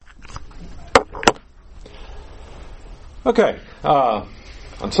Okay, on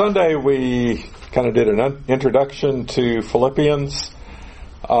Sunday we kind of did an introduction to Philippians.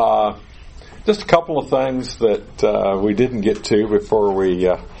 Just a couple of things that we didn't get to before we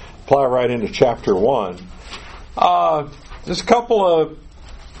plow right into chapter 1. Just a couple of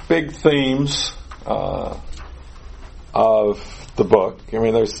big themes of the book. I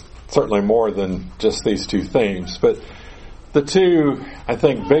mean, there's certainly more than just these two themes, but the two, I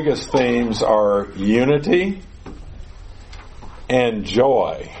think, biggest themes are unity and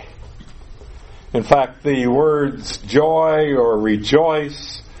joy. In fact, the words joy or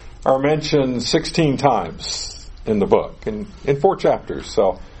rejoice are mentioned 16 times in the book, in 4 chapters.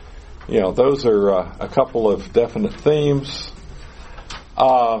 So, those are a couple of definite themes.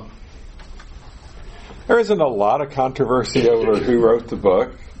 There isn't a lot of controversy over who wrote the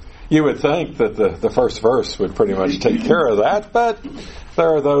book. You would think that the first verse would pretty much take care of that, but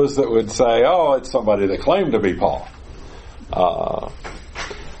there are those that would say, oh, it's somebody that claimed to be Paul.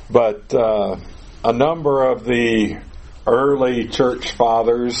 But a number of the early church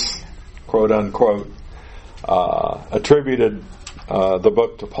fathers, quote unquote, attributed the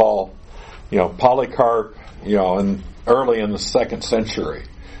book to Paul. Polycarp, and early in the 2nd century.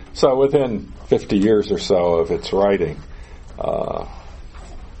 So within 50 years or so of its writing,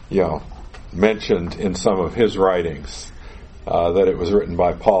 mentioned in some of his writings that it was written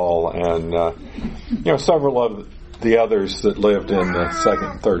by Paul, and several of the others that lived in the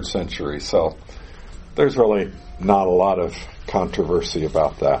 2nd and 3rd century. So there's really not a lot of controversy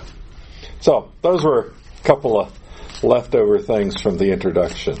about that. So those were a couple of leftover things from the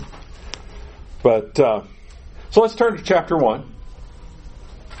introduction. But so let's turn to chapter 1.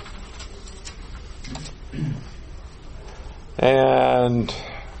 And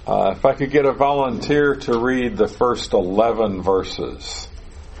if I could get a volunteer to read the first 11 verses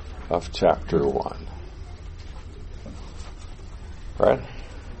of chapter 1. Right?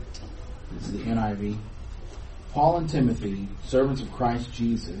 This is the NIV. Paul and Timothy, servants of Christ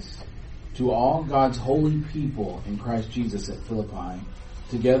Jesus, to all God's holy people in Christ Jesus at Philippi,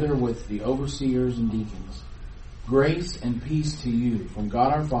 together with the overseers and deacons, grace and peace to you from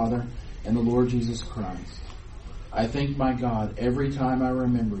God our Father and the Lord Jesus Christ. I thank my God every time I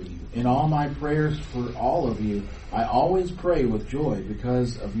remember you. In all my prayers for all of you, I always pray with joy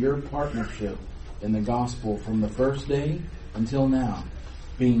because of your partnership in the gospel from the first day until now,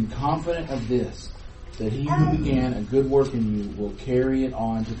 being confident of this, that he who began a good work in you will carry it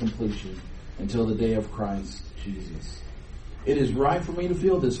on to completion until the day of Christ Jesus. It is right for me to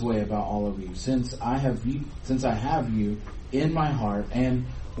feel this way about all of you, since I have you in my heart, and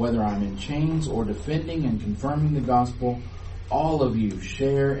whether I'm in chains or defending and confirming the gospel, all of you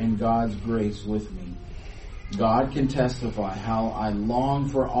share in God's grace with me. God can testify how I long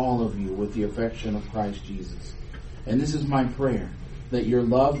for all of you with the affection of Christ Jesus. And this is my prayer, that your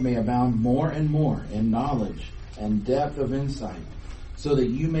love may abound more and more in knowledge and depth of insight, so that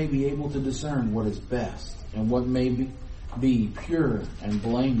you may be able to discern what is best and what may be pure and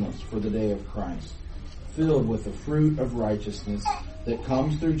blameless for the day of Christ, filled with the fruit of righteousness that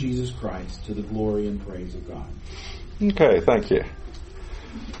comes through Jesus Christ to the glory and praise of God. Okay, thank you.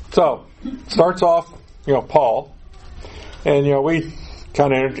 So, starts off, Paul. And, we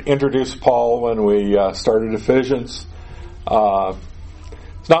kind of introduced Paul when we started Ephesians.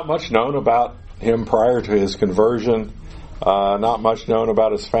 It's not much known about him prior to his conversion. Not much known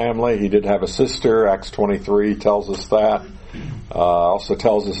about his family. He did have a sister. Acts 23 tells us that. Also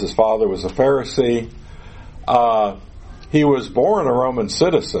tells us his father was a Pharisee. He was born a Roman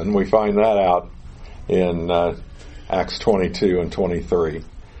citizen. We find that out in Acts 22 and 23.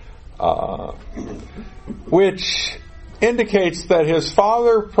 Which indicates that his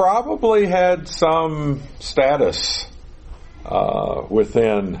father probably had some status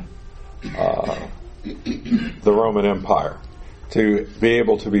within the Roman Empire to be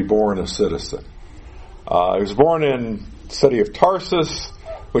able to be born a citizen. He was born in the city of Tarsus,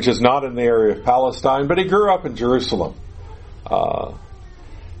 which is not in the area of Palestine, but he grew up in Jerusalem.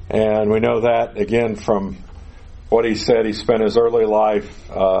 And we know that, again, from what he said. He spent his early life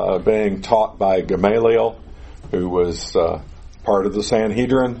being taught by Gamaliel, who was part of the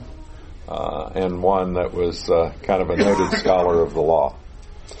Sanhedrin, and one that was kind of a noted scholar of the law.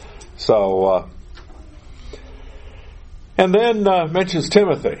 So, and then mentions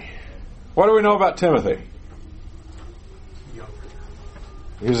Timothy. What do we know about Timothy?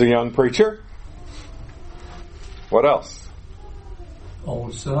 He was a young preacher. What else?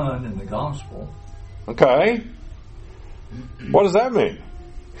 Old son in the gospel. Okay. What does that mean?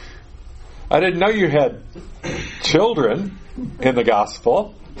 I didn't know you had children in the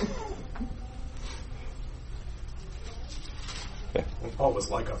gospel. Well, Paul was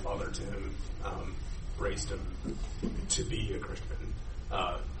like a father to him, raised him to be a Christian,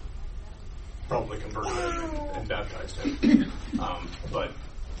 probably converted him and baptized him, but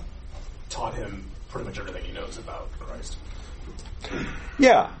taught him pretty much everything he knows about Christ.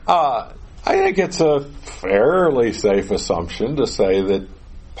 Yeah, I think it's a fairly safe assumption to say that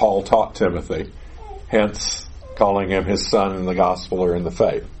Paul taught Timothy, hence calling him his son in the gospel or in the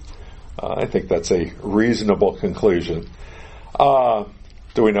faith. I think that's a reasonable conclusion.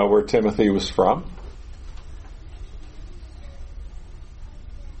 Do we know where Timothy was from?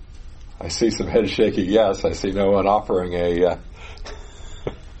 I see some head shaking yes. I see no one offering a...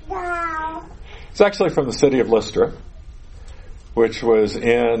 It's actually from the city of Lystra, which was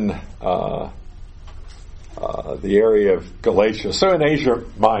in the area of Galatia, so in Asia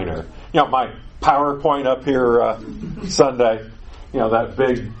Minor. My PowerPoint up here Sunday, that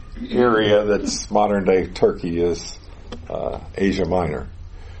big area that's modern day Turkey is Asia Minor.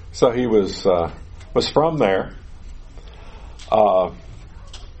 So he was from there.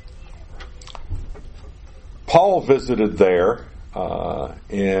 Paul visited there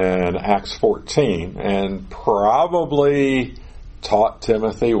in Acts 14 and probably taught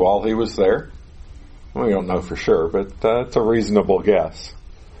Timothy while he was there. We don't know for sure, but it's a reasonable guess.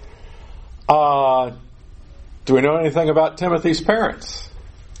 Do we know anything about Timothy's parents?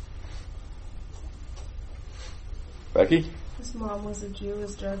 Becky? His mom was a Jew,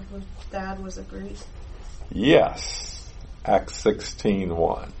 his dad was a Greek. Yes. Acts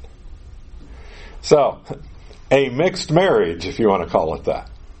 16:1. So, a mixed marriage, if you want to call it that.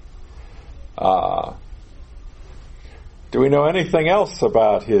 Do we know anything else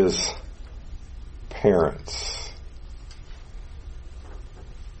about his parents?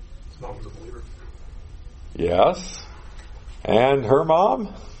 His mom was a believer. Yes. And her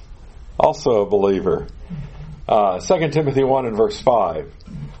mom? Also a believer. 2 Timothy 1 and verse 5.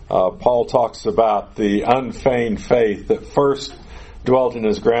 Paul talks about the unfeigned faith that first dwelt in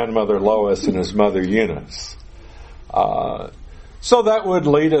his grandmother Lois and his mother Eunice. So that would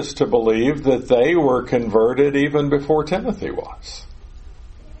lead us to believe that they were converted even before Timothy was.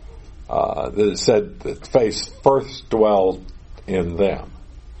 That it said that faith first dwelled in them.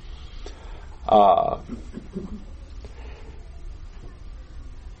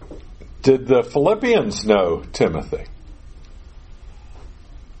 Did the Philippians know Timothy?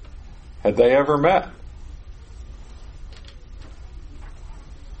 Had they ever met?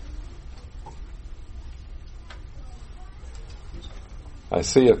 I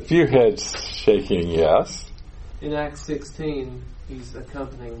see a few heads shaking yes. In Acts 16, he's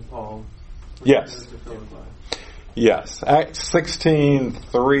accompanying Paul. Yes. Yes. Acts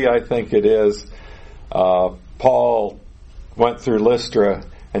 16:3, I think it is. Paul went through Lystra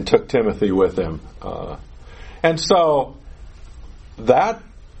and took Timothy with him. And so that,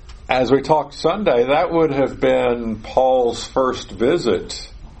 as we talked Sunday, that would have been Paul's first visit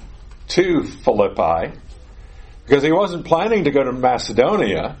to Philippi, because he wasn't planning to go to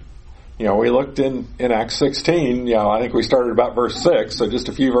Macedonia. We looked in Acts 16, I think we started about verse 6, so just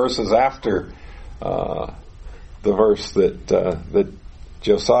a few verses after the verse that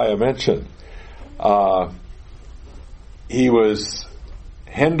Josiah mentioned. He was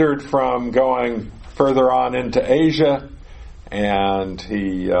hindered from going further on into Asia, and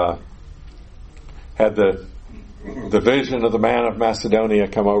he had the vision of the man of Macedonia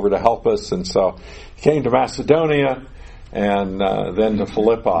come over to help us, and so he came to Macedonia and then to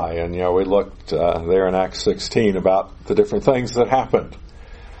Philippi, and we looked there in Acts 16 about the different things that happened.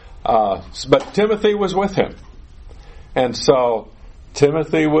 But Timothy was with him, and so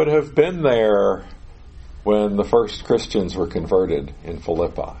Timothy would have been there when the first Christians were converted in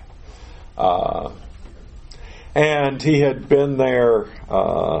Philippi. And he had been there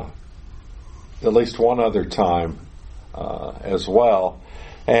at least one other time as well.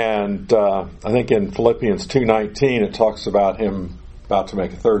 And I think in Philippians 2:19 it talks about him about to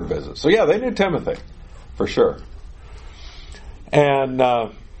make a third visit. So yeah, they knew Timothy for sure. And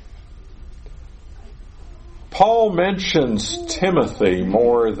Paul mentions Timothy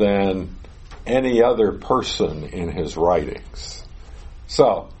more than any other person in his writings.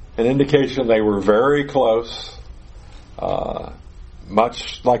 So, an indication they were very close,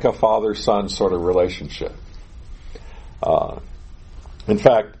 much like a father-son sort of relationship. In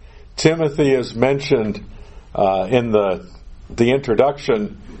fact, Timothy is mentioned in the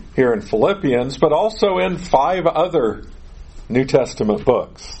introduction here in Philippians, but also in 5 other New Testament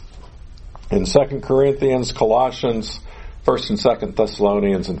books. In 2 Corinthians, Colossians, 1st and 2nd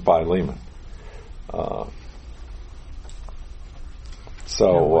Thessalonians, and Philemon.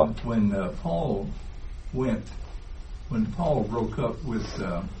 When Paul went when Paul broke up with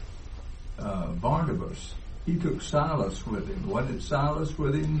Barnabas, he took Silas with him. Wasn't it Silas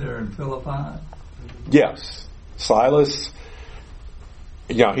with him there in Philippi? Yes. Silas,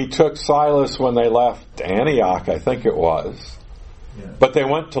 he took Silas when they left Antioch, I think it was. Yeah. But they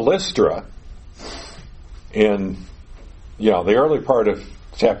went to Lystra in, the early part of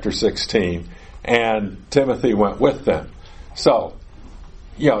chapter 16, and Timothy went with them. So,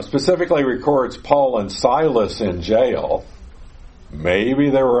 specifically records Paul and Silas in jail. Maybe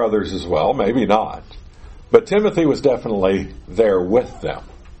there were others as well, maybe not. But Timothy was definitely there with them.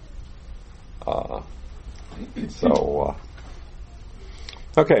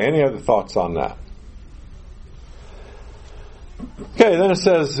 Okay, any other thoughts on that? Okay, then it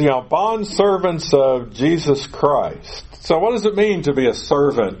says, bondservants of Jesus Christ. So what does it mean to be a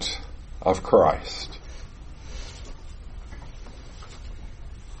servant of Christ?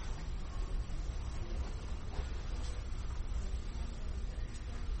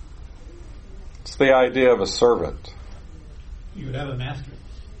 It's the idea of a servant. You would have a master.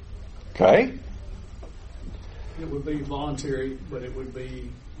 Okay. It would be voluntary, but it would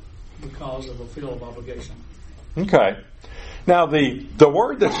be because of a feel of obligation. Okay. Now, the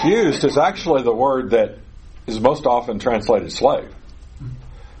word that's used is actually the word that is most often translated slave.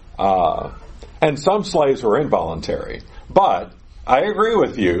 And some slaves were involuntary. But I agree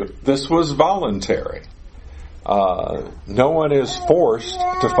with you, this was voluntary. No one is forced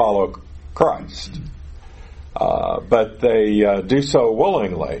to follow Christ. But they do so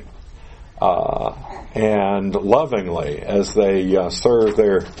willingly and lovingly as they serve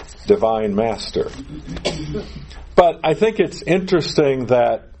their divine master. But I think it's interesting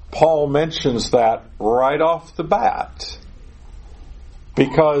that Paul mentions that right off the bat,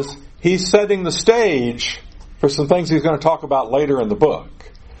 because he's setting the stage for some things he's going to talk about later in the book,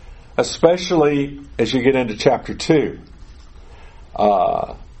 especially as you get into chapter 2.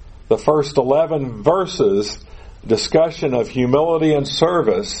 The first 11 verses, discussion of humility and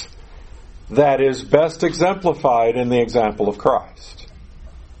service that is best exemplified in the example of Christ.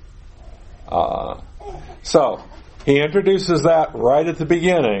 So, he introduces that right at the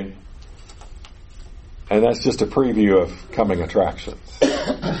beginning, and that's just a preview of coming attractions.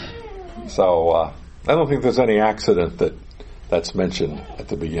 So, I don't think there's any accident that's mentioned at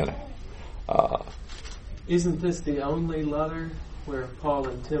the beginning. Isn't this the only letter where Paul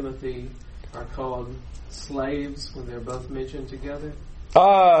and Timothy are called slaves when they're both mentioned together?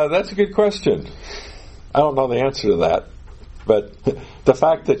 That's a good question. I don't know the answer to that, but the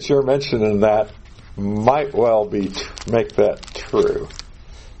fact that you're mentioning that might well make that true.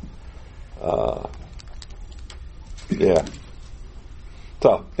 Yeah.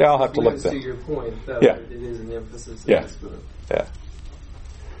 So, I'll have to look Yes, that. to your point, though, Yeah. it is an emphasis in Yeah. this book. Yeah.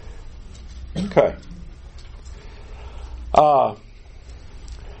 Okay.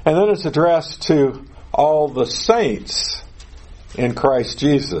 And then it's addressed to all the saints in Christ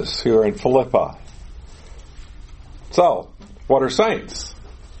Jesus who are in Philippi. So, what are saints?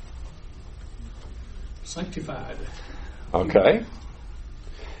 Sanctified. Okay.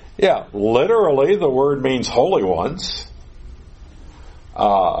 Yeah, literally the word means holy ones.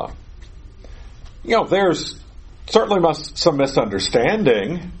 There's certainly some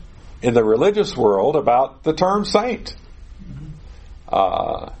misunderstanding in the religious world about the term saint.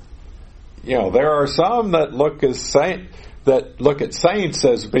 There are some that look at saints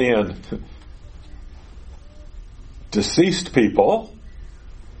as being deceased people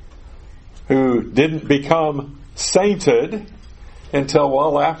who didn't become sainted until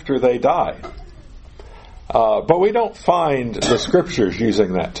well after they died. But we don't find the scriptures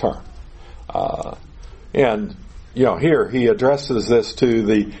using that term. Here he addresses this to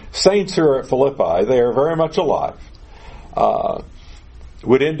the saints who are at Philippi. They are very much alive.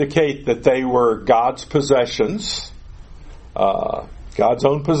 Would indicate that they were God's possessions, God's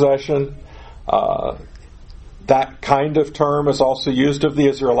own possession. That kind of term is also used of the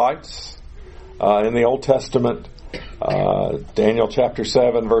Israelites in the Old Testament. Daniel chapter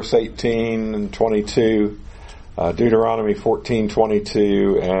 7 verse 18 and 22, Deuteronomy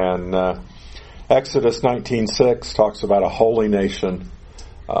 14:22, and Exodus 19:6 talks about a holy nation.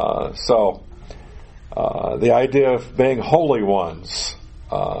 So the idea of being holy ones,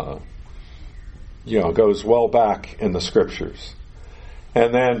 goes well back in the scriptures.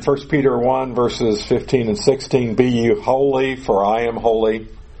 And then 1 Peter 1 verses 15 and 16, be ye holy, for I am holy.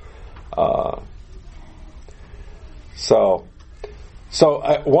 So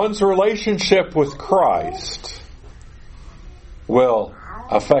one's relationship with Christ will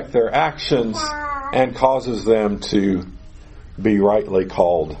affect their actions and causes them to be rightly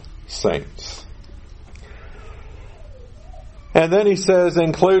called saints. And then he says,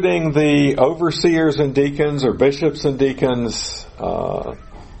 including the overseers and deacons, or bishops and deacons,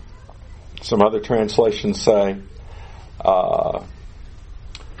 some other translations say, no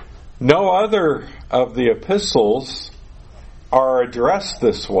other of the epistles are addressed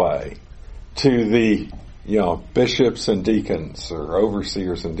this way to the, bishops and deacons, or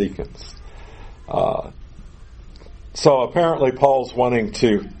overseers and deacons. So apparently Paul's wanting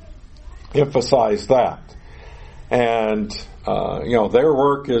to emphasize that. And, their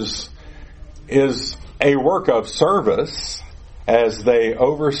work is a work of service as they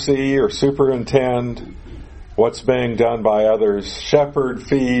oversee or superintend what's being done by others. Shepherd,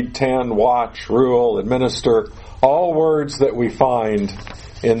 feed, tend, watch, rule, administer. All words that we find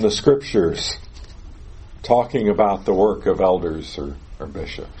in the Scriptures talking about the work of elders or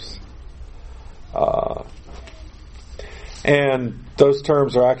bishops. And those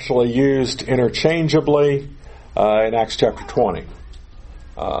terms are actually used interchangeably in Acts chapter 20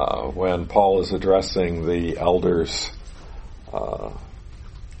 when Paul is addressing the elders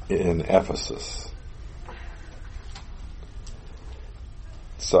in Ephesus.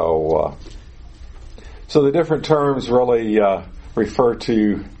 So the different terms really refer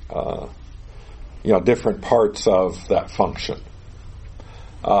to different parts of that function.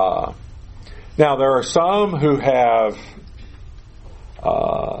 Now there are some who have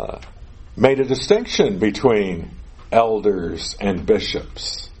made a distinction between elders and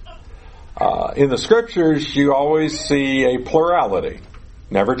bishops. In the Scriptures, you always see a plurality,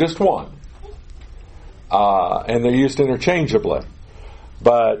 never just one. And they're used interchangeably.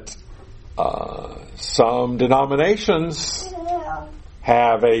 But some denominations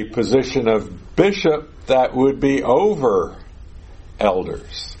have a position of bishop that would be over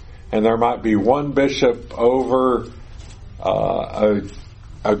elders. And there might be one bishop over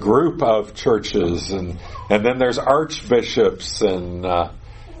a group of churches, and then there's archbishops, and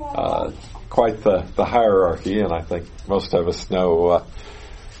quite the hierarchy. And I think most of us know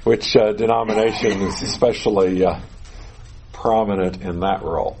which denomination is especially prominent in that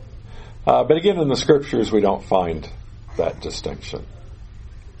role. But again, in the Scriptures, we don't find that distinction.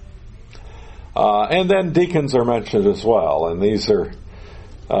 And then deacons are mentioned as well, and these are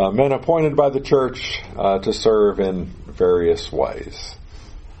men appointed by the church to serve in various ways.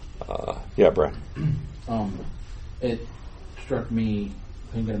 Brent. It struck me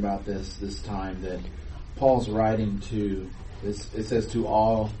thinking about this time that Paul's writing to, it says to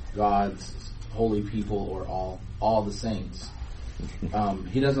all God's holy people, or all the saints.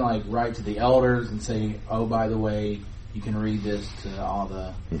 He doesn't write to the elders and say, oh, by the way, you can read this to all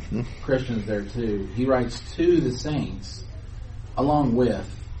the Christians there too. He writes to the saints along with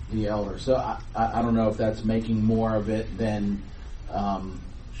the elders. So I don't know if that's making more of it than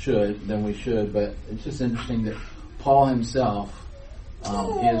we should, but it's just interesting that Paul himself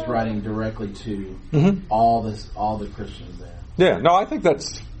is writing directly to all the Christians there. Yeah, no, I think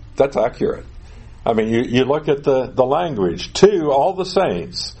that's accurate. I mean, you look at the language, to all the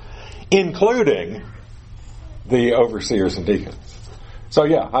saints, including the overseers and deacons. So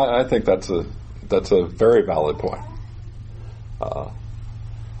yeah, I think that's a very valid point.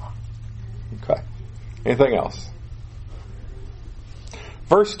 Okay. Anything else?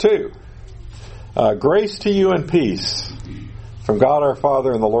 Verse 2. Grace to you and peace from God our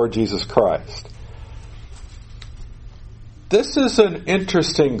Father and the Lord Jesus Christ. This is an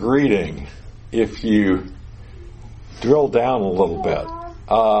interesting greeting if you drill down a little bit.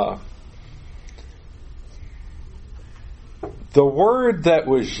 The word that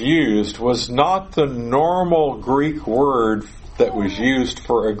was used was not the normal Greek word that was used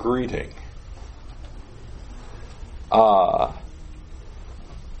for a greeting.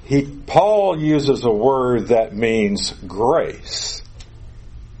 Paul uses a word that means grace.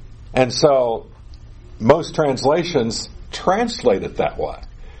 And so most translations translate it that way.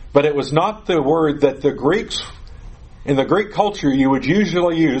 But it was not the word that the Greeks, in the Greek culture, you would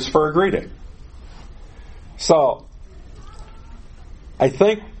usually use for a greeting. So I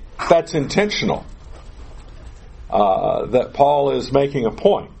think that's intentional, that Paul is making a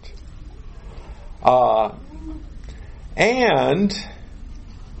point. And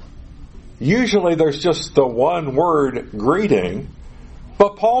usually there's just the one word greeting,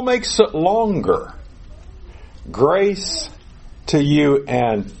 but Paul makes it longer. Grace to you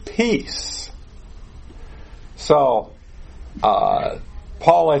and peace. So,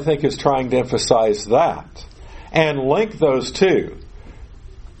 Paul, I think, is trying to emphasize that and link those two.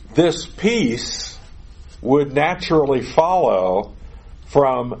 This peace would naturally follow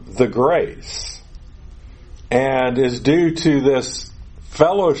from the grace and is due to this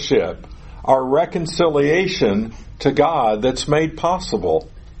fellowship, our reconciliation to God that's made possible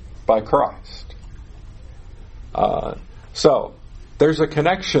by Christ. So, there's a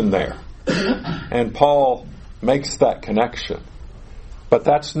connection there. And Paul makes that connection. But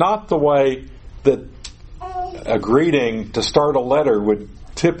that's not the way that a greeting to start a letter would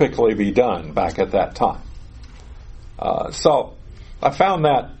typically be done back at that time. So, I found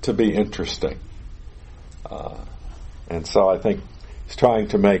that to be interesting. And so I think he's trying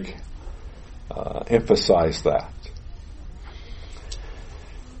to emphasize that.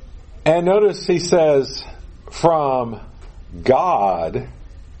 And notice he says, from God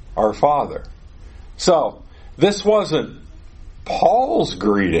our Father. So, this wasn't Paul's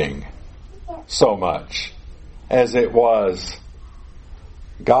greeting so much as it was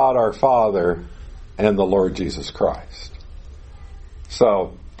God our Father and the Lord Jesus Christ.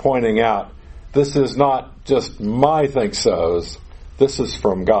 So, pointing out, this is not just my think-sos, this is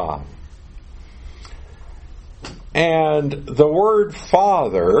from God. And the word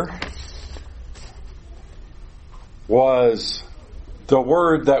Father was the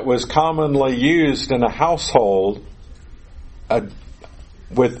word that was commonly used in a household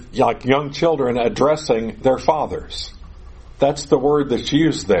with like young children addressing their fathers. That's the word that's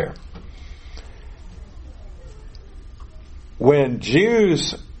used there. When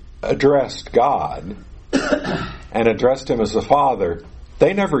Jews addressed God and addressed Him as a Father,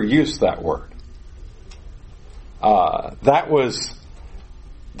 they never used that word. That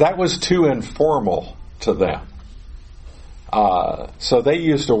was too informal to them. So they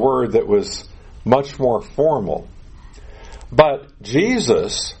used a word that was much more formal. But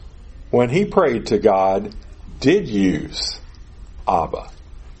Jesus, when He prayed to God, did use Abba.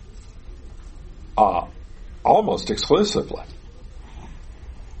 Almost exclusively.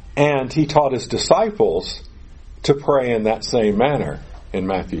 And He taught His disciples to pray in that same manner in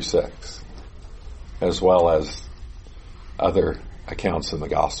Matthew 6, as well as other accounts in the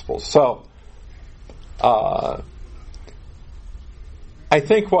Gospels. So, I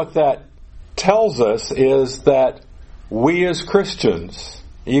think what that tells us is that we as Christians,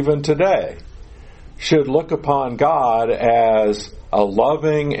 even today, should look upon God as a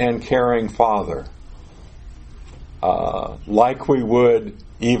loving and caring Father, like we would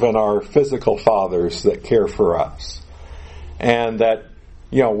even our physical fathers that care for us. And that,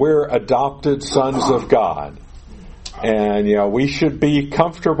 we're adopted sons of God. And, we should be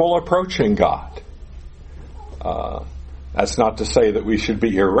comfortable approaching God. That's not to say that we should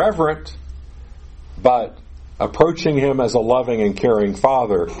be irreverent, but approaching Him as a loving and caring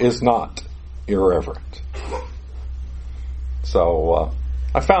Father is not irreverent. So,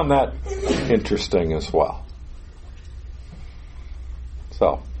 I found that interesting as well.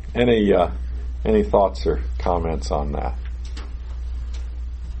 So, any thoughts or comments on that?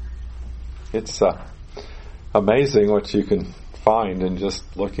 It's amazing what you can find in just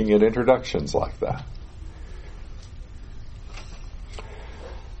looking at introductions like that.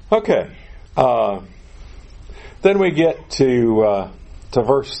 Okay, then we get to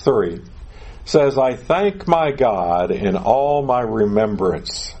verse 3. It says, I thank my God in all my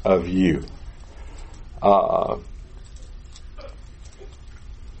remembrance of you.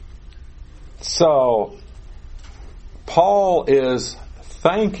 So, Paul is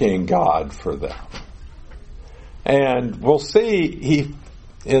thanking God for them. And we'll see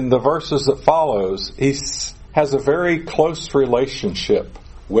in the verses that follows, he has a very close relationship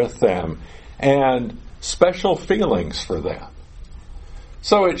with them and special feelings for them.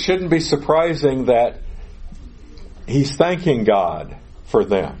 So it shouldn't be surprising that he's thanking God for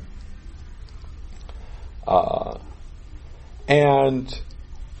them. And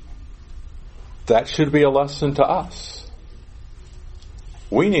that should be a lesson to us.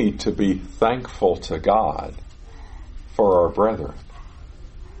 We need to be thankful to God for our brethren.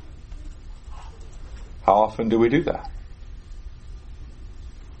 How often do we do that?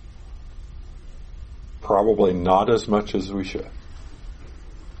 Probably not as much as we should.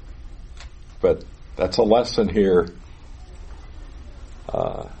 But that's a lesson here.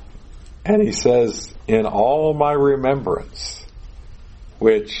 And he says, in all my remembrance,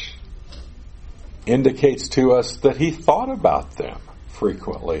 which indicates to us that he thought about them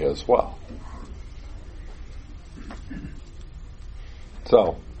frequently as well.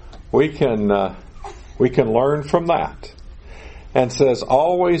 So we can learn from that. And says,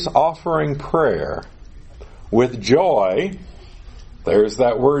 always offering prayer with joy. There's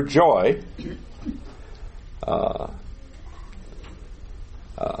that word joy. But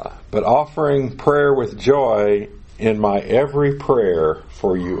offering prayer with joy in my every prayer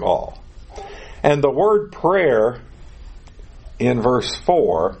for you all. And the word prayer in verse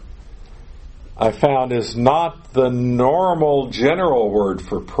 4 I found, is not the normal general word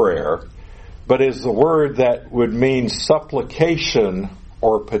for prayer, but is the word that would mean supplication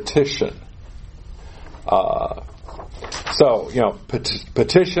or petition.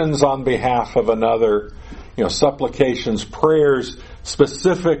 Petitions on behalf of another, supplications, prayers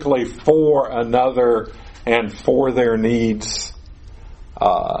specifically for another and for their needs,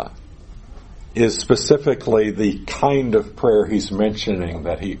 is specifically the kind of prayer he's mentioning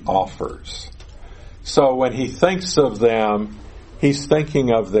that he offers. So when he thinks of them, he's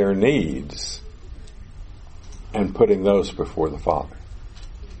thinking of their needs and putting those before the Father.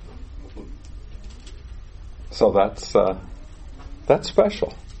 So that's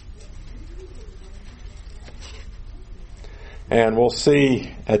special. And we'll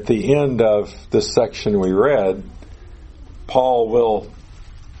see at the end of this section we read, Paul will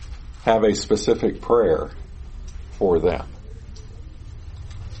have a specific prayer for them.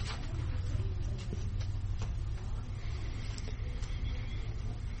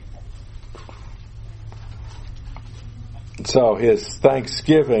 So his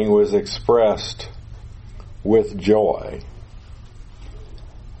thanksgiving was expressed with joy.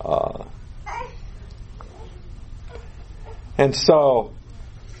 And so,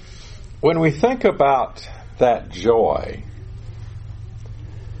 when we think about that joy,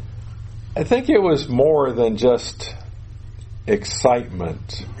 I think it was more than just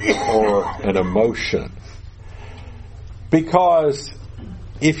excitement or an emotion. Because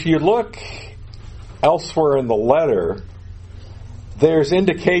if you look elsewhere in the letter, there's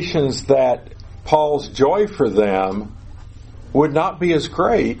indications that Paul's joy for them would not be as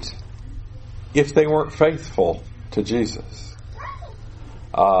great if they weren't faithful to Jesus.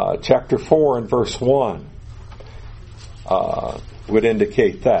 Chapter 4 and verse 1 would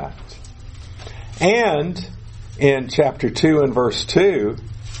indicate that. And in chapter 2 and verse 2,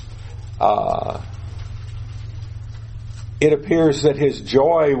 it appears that his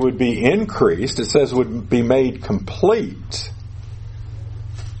joy would be increased. It says would be made complete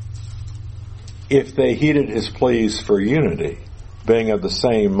if they heeded his pleas for unity, being of the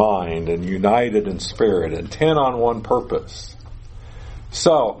same mind and united in spirit, intent on one purpose.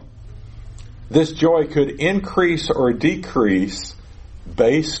 So, this joy could increase or decrease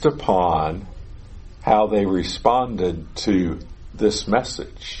based upon how they responded to this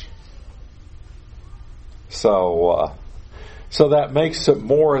message. So that makes it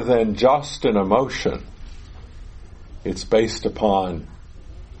more than just an emotion. It's based upon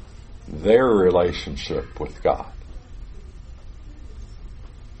their relationship with God.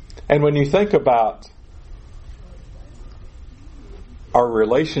 And when you think about our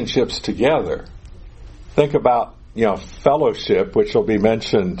relationships together, think about, fellowship, which will be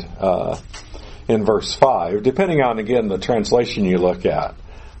mentioned in verse 5, depending on, again, the translation you look at.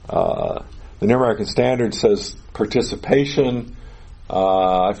 The New American Standard says participation.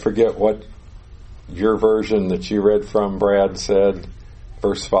 I forget what your version that you read from, Brad, said.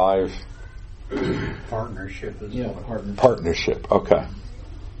 Verse 5. Partnership. Partnership. Okay.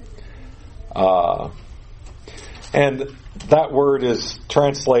 And that word is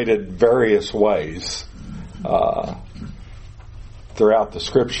translated various ways throughout the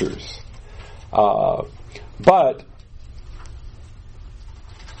Scriptures. But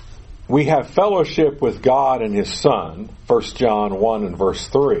we have fellowship with God and His Son, 1 John 1 and verse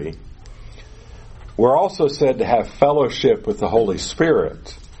 3. We're also said to have fellowship with the Holy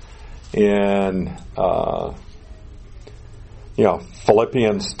Spirit in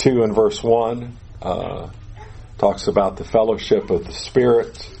Philippians 2 and verse 1. Talks about the fellowship of the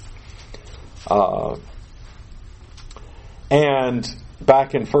Spirit. And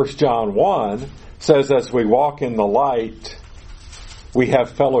back in 1 John 1, says as we walk in the light, we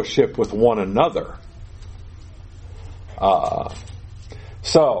have fellowship with one another.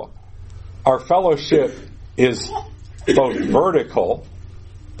 So, our fellowship is both vertical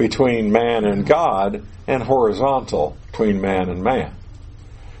between man and God and horizontal between man and man.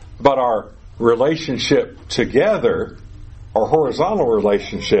 But our relationship together, our horizontal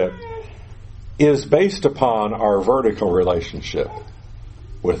relationship, is based upon our vertical relationship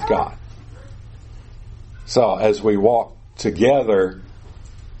with God. So as we walk together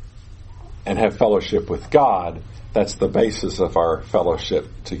and have fellowship with God, that's the basis of our fellowship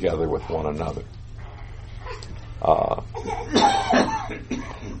together with one another.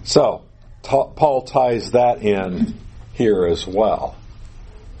 So Paul ties that in here as well.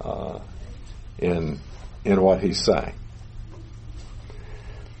 In what he's saying.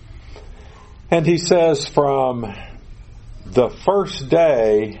 And he says from the first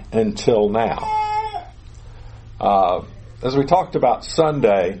day until now. As we talked about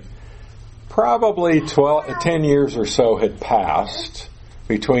Sunday, probably 10 years or so had passed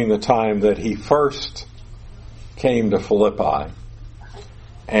between the time that he first came to Philippi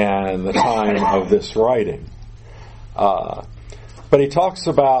and the time of this writing. But he talks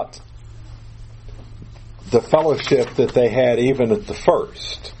about the fellowship that they had even at the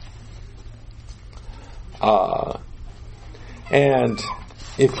first. And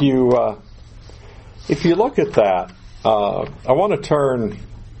if you look at that, I want to turn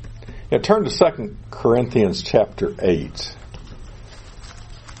to 2 Corinthians chapter 8.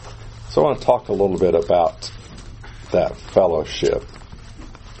 So I want to talk a little bit about that fellowship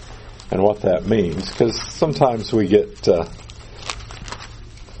and what that means, because sometimes we get a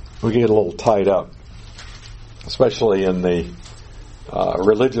little tied up, especially in the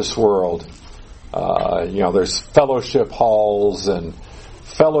religious world. There's fellowship halls, and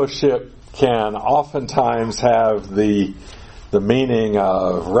fellowship can oftentimes have the meaning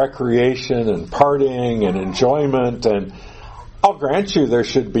of recreation and partying and enjoyment, and I'll grant you there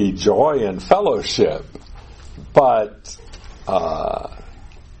should be joy and fellowship, but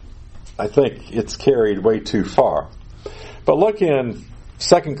I think it's carried way too far. But look in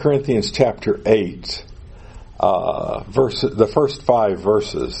 2 Corinthians chapter 8, the first 5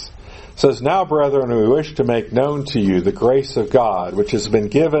 verses. It says, "Now, brethren, we wish to make known to you the grace of God, which has been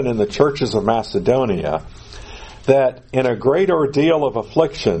given in the churches of Macedonia, that in a great ordeal of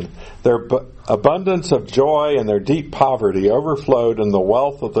affliction, their abundance of joy and their deep poverty overflowed in the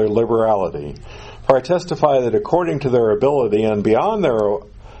wealth of their liberality. For I testify that according to their ability and beyond their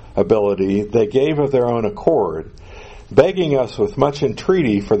ability, they gave of their own accord, begging us with much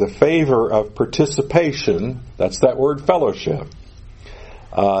entreaty for the favor of participation," that's that word fellowship,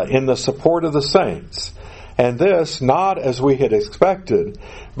 "in the support of the saints. And this, not as we had expected,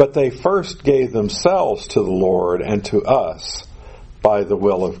 but they first gave themselves to the Lord and to us by the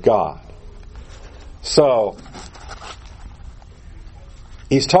will of God." So,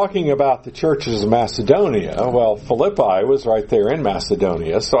 he's talking about the churches of Macedonia. Well, Philippi was right there in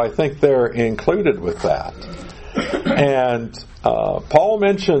Macedonia, so I think they're included with that. And Paul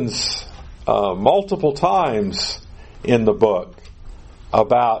mentions multiple times in the book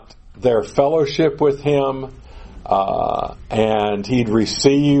about their fellowship with him, and he'd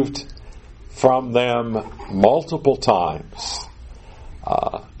received from them multiple times.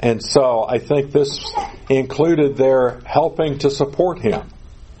 And so I think this included their helping to support him.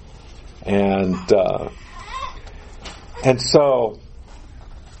 And so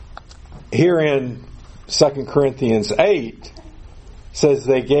here in 2 Corinthians 8 says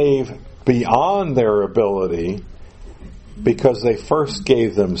they gave beyond their ability because they first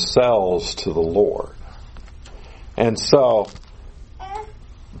gave themselves to the Lord. And so,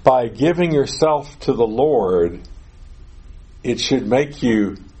 by giving yourself to the Lord, it should make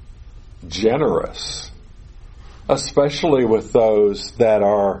you generous, especially with those that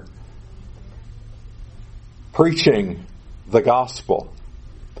are preaching the gospel.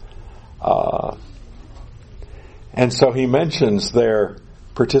 And so he mentions their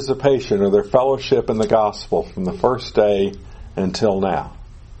participation or their fellowship in the gospel from the first day until now.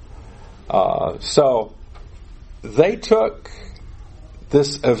 So they took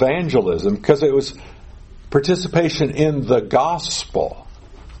this evangelism because it was participation in the gospel,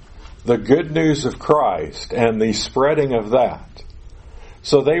 the good news of Christ and the spreading of that.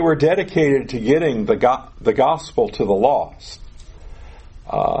 So they were dedicated to getting the gospel to the lost.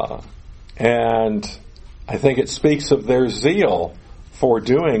 And I think it speaks of their zeal for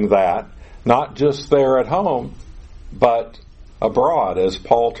doing that, not just there at home, but abroad as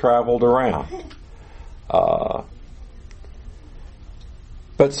Paul traveled around.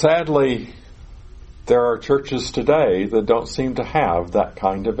 But sadly, there are churches today that don't seem to have that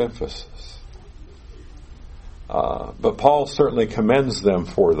kind of emphasis. But Paul certainly commends them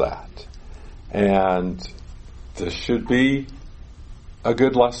for that. And this should be a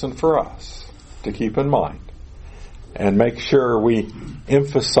good lesson for us to keep in mind. And make sure we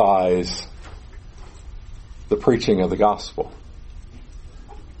emphasize the preaching of the gospel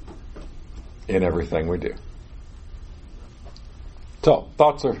in everything we do. So,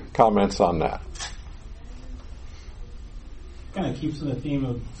 thoughts or comments on that? Kind of keeps in the theme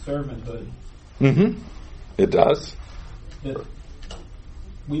of servanthood. Mm-hmm. It does. That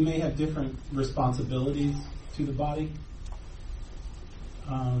we may have different responsibilities to the body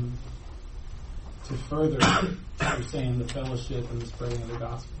to further, you're saying, the fellowship and the spreading of the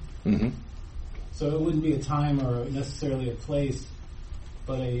gospel. Mm-hmm. So it wouldn't be a time or necessarily a place,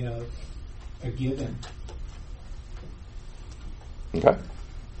 but a giving. Okay.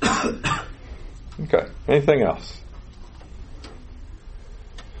 Okay. Anything else?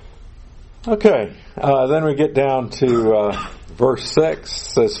 Okay, then we get down to verse 6. It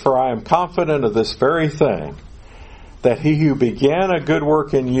says, "For I am confident of this very thing, that he who began a good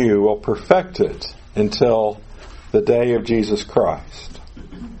work in you will perfect it until the day of Jesus Christ."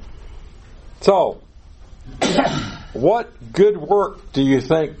 So, what good work do you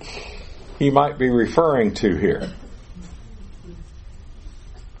think he might be referring to here?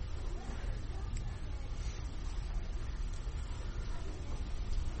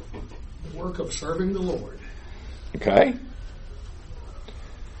 The work of serving the Lord. Okay.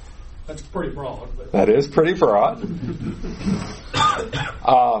 That's pretty broad. But That is pretty broad.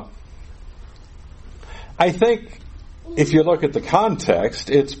 I think if you look at the context,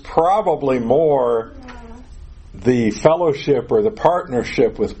 it's probably more the fellowship or the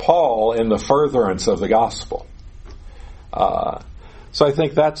partnership with Paul in the furtherance of the gospel. So I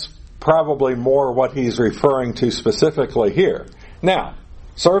think that's probably more what he's referring to specifically here. Now,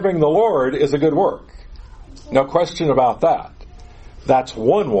 serving the Lord is a good work. No question about that. That's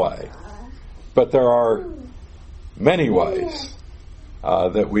one way. But there are many ways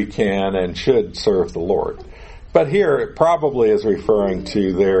that we can and should serve the Lord. But here it probably is referring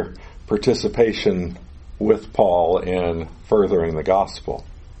to their participation with Paul in furthering the gospel.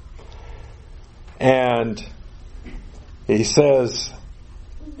 And he says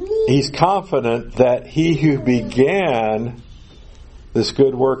he's confident that he who began this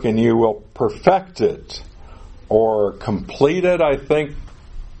good work in you will perfect it or complete it. I think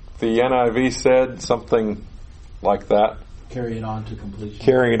the NIV said something like that. Carry it on to completion.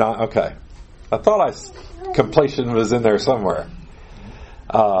 Carry it on. Okay. I thought completion was in there somewhere.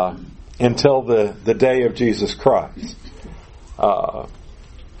 Until the day of Jesus Christ.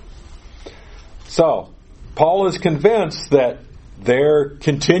 So, Paul is convinced that they're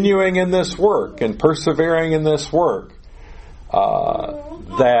continuing in this work and persevering in this work.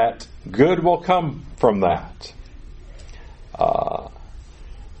 That good will come from that.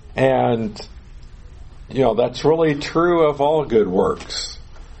 And, that's really true of all good works.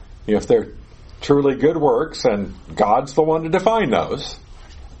 If they're truly good works, and God's the one to define those,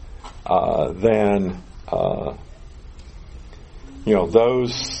 then,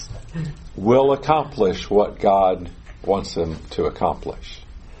 those will accomplish what God wants them to accomplish.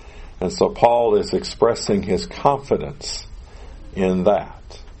 And so Paul is expressing his confidence in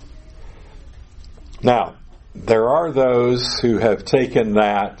that. Now, there are those who have taken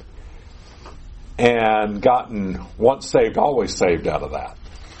that and gotten once saved, always saved out of that.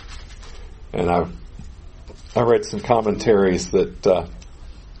 And I read some commentaries that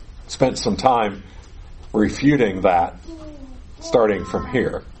spent some time refuting that, starting from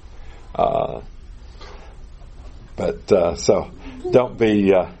here. So don't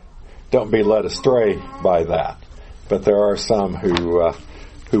be led astray by that. But there are some who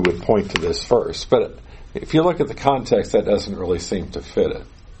would point to this verse. But if you look at the context, that doesn't really seem to fit it.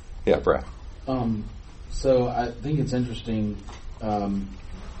 Yeah, Brad. So I think it's interesting,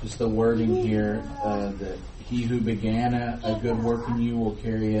 just the wording here, that he who began a good work in you will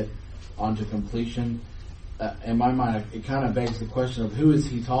carry it on to completion. In my mind, it kind of begs the question of who is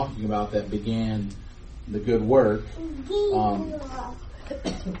he talking about that began the good work?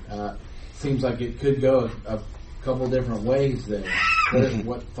 Seems like it could go a couple different ways there.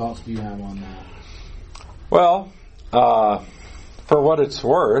 What thoughts do you have on that? Well, for what it's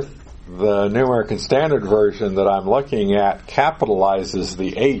worth, the New American Standard Version that I'm looking at capitalizes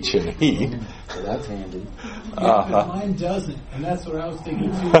the H in he. So that's handy. Yeah, mine doesn't, and that's what I was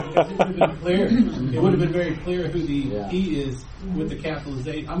thinking too, because it would have been clear. It would have been very clear who the he is with the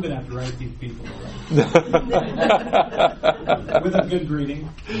capitalization. I'm going to have to write these people with a good greeting.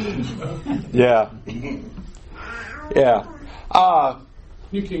 Yeah.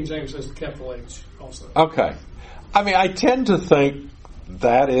 New King James says capital H also. Okay. I tend to think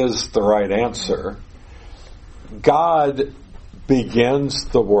that is the right answer. God begins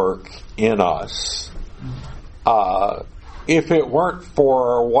the work in us. If it weren't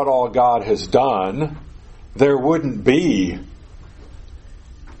for what all God has done, there wouldn't be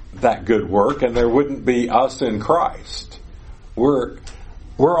that good work, and there wouldn't be us in Christ. We're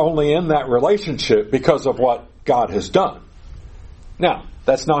only in that relationship because of what God has done. Now,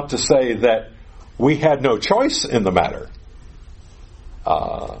 that's not to say that we had no choice in the matter.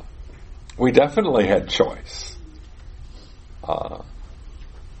 We definitely had choice.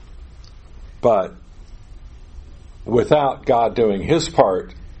 But without God doing His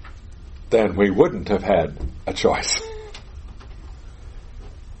part, then we wouldn't have had a choice.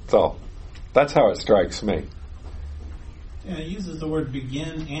 So, that's how it strikes me. Yeah, it uses the word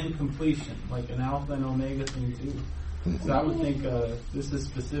begin and completion, like an alpha and omega thing too. So I would think this is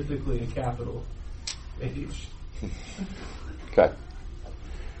specifically a capital H. Okay.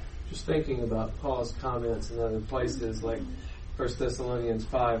 Just thinking about Paul's comments in other places, like 1 Thessalonians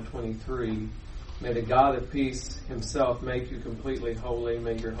 5:23, may the God of peace himself make you completely holy.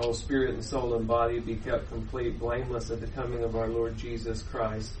 May your whole spirit and soul and body be kept complete, blameless at the coming of our Lord Jesus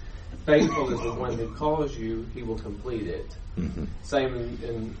Christ. Faithful is the one who calls you, he will complete it. Mm-hmm. Same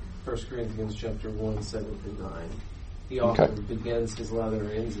in 1 Corinthians chapter 1, 7-9. He often begins his letter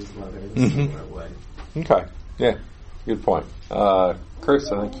and ends his letter in a similar way. Okay. Yeah. Good point.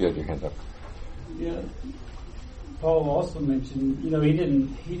 Chris, I think you had your hand up. Yeah. Paul also mentioned, he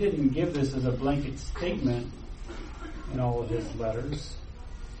didn't give this as a blanket statement in all of his letters.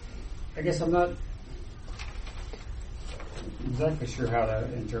 I guess I'm not exactly sure how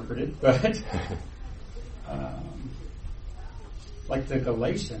to interpret it, but like the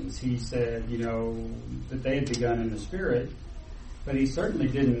Galatians, he said, that they had begun in the Spirit, but he certainly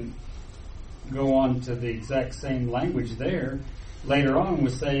didn't go on to the exact same language there. Later on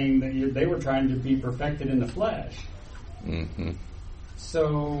was saying that they were trying to be perfected in the flesh. Mm-hmm.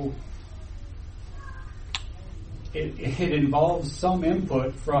 So it involves some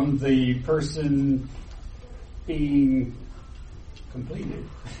input from the person being completed.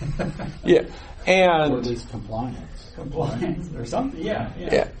 Yeah, and or at least compliance or something.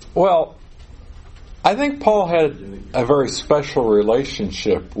 Yeah. Well, I think Paul had a very special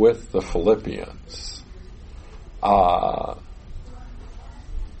relationship with the Philippians.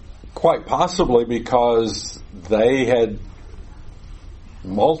 Quite possibly because they had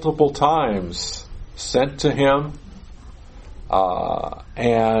multiple times sent to him,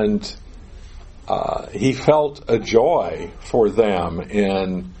 and he felt a joy for them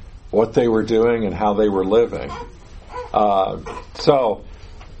in what they were doing and how they were living. So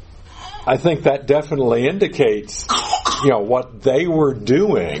I think that definitely indicates, what they were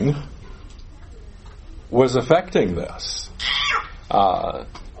doing was affecting this.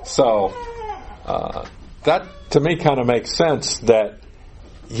 So that to me kind of makes sense that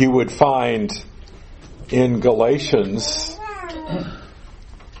you would find in Galatians,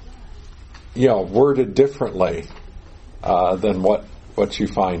 worded differently than what you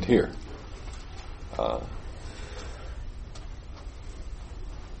find here.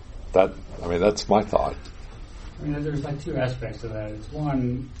 That's my thought. There's like two aspects of that. It's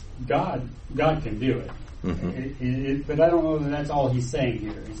one, God can do it. Mm-hmm. But I don't know that that's all he's saying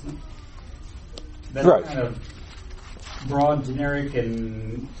here. That's right. Kind of broad, generic,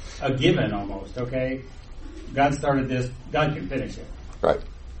 and a given almost, okay? God started this, God can finish it. Right.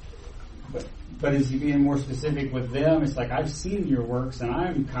 But is he being more specific with them? It's like, I've seen your works, and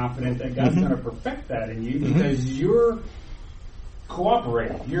I'm confident that God's going to perfect that in you because you're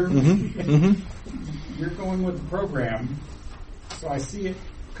cooperating. You're you're going with the program. So I see it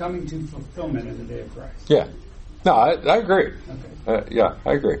coming to fulfillment in the day of Christ. Yeah. No, I agree. Okay.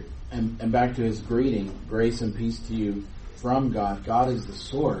 I agree. And back to his greeting, grace and peace to you from God. God is the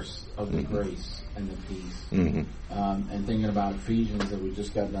source of the grace and the peace. Mm-hmm. And thinking about Ephesians that we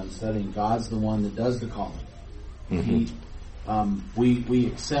just got done studying, God's the one that does the calling. Mm-hmm. We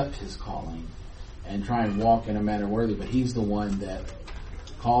accept his calling and try and walk in a manner worthy, but he's the one that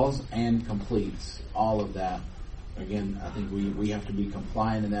calls and completes all of that. Again, I think we have to be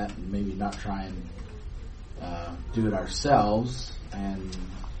compliant in that and maybe not try and do it ourselves and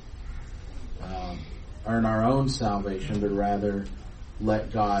earn our own salvation, but rather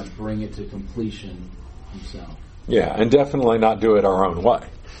let God bring it to completion himself. Yeah, and definitely not do it our own way.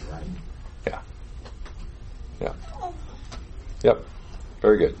 Right. Yeah. Yep.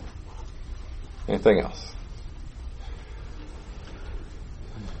 Very good. Anything else?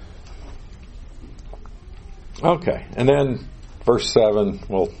 Okay, and then verse 7,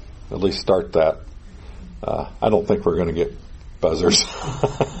 we'll at least start that. I don't think we're going to get buzzers.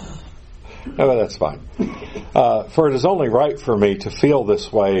 No, but that's fine. For it is only right for me to feel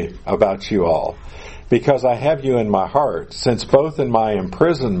this way about you all, because I have you in my heart, since both in my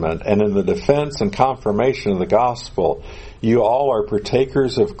imprisonment and in the defense and confirmation of the gospel, you all are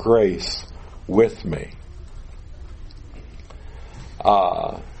partakers of grace with me.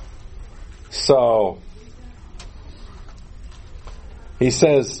 So, he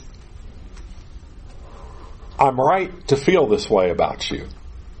says, I'm right to feel this way about you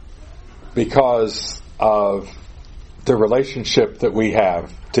because of the relationship that we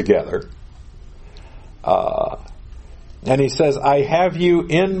have together. And he says, I have you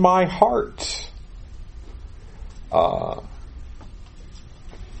in my heart.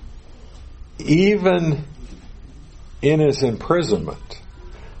 Even in his imprisonment.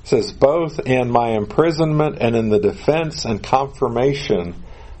 It says, both in my imprisonment and in the defense and confirmation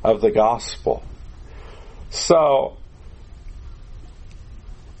of the gospel. So,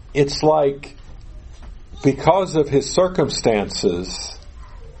 it's like, because of his circumstances,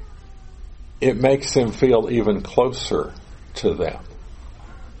 it makes him feel even closer to them.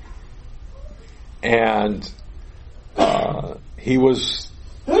 And he was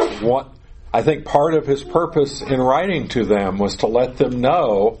I think part of his purpose in writing to them was to let them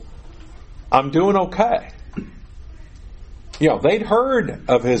know, I'm doing okay. You know, they'd heard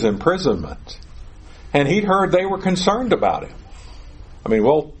of his imprisonment, and he'd heard they were concerned about him. I mean,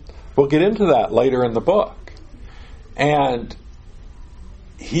 we'll get into that later in the book. And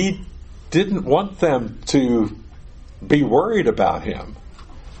he didn't want them to be worried about him.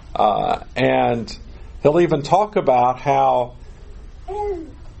 And he'll even talk about how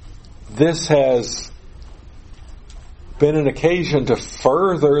this has been an occasion to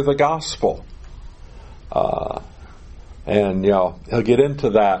further the gospel. And, you know, he'll get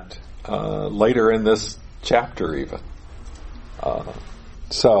into that later in this chapter even.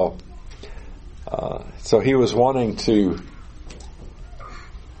 So he was wanting to,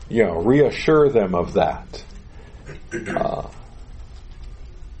 you know, reassure them of that.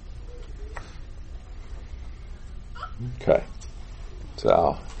 Okay.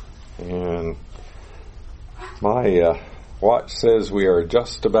 So, and my watch says we are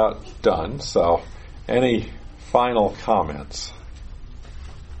just about done. So, any final comments?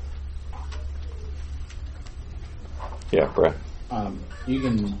 Yeah, Brett. You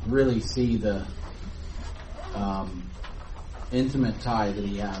can really see the intimate tie that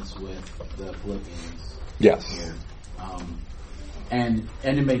he has with the Philippians. Yes. Here. And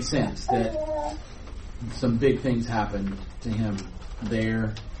it makes sense that some big things happened to him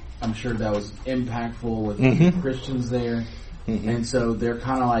there. I'm sure that was impactful with the Christians there. Mm-hmm. And so they're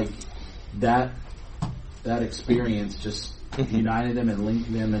kind of like that experience just united them and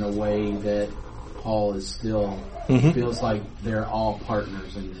linked them in a way that Paul is still feels like they're all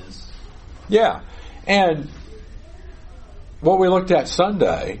partners in this. Yeah. And what we looked at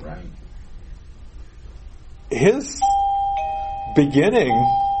Sunday, right, his beginning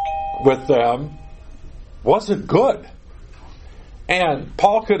with them wasn't good. And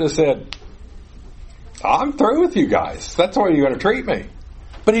Paul could have said, I'm through with you guys. That's the way you're going to treat me.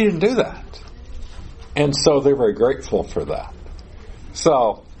 But he didn't do that. And so they're very grateful for that.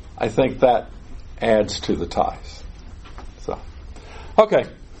 So I think that adds to the ties. So, okay.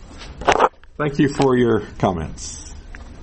 Thank you for your comments.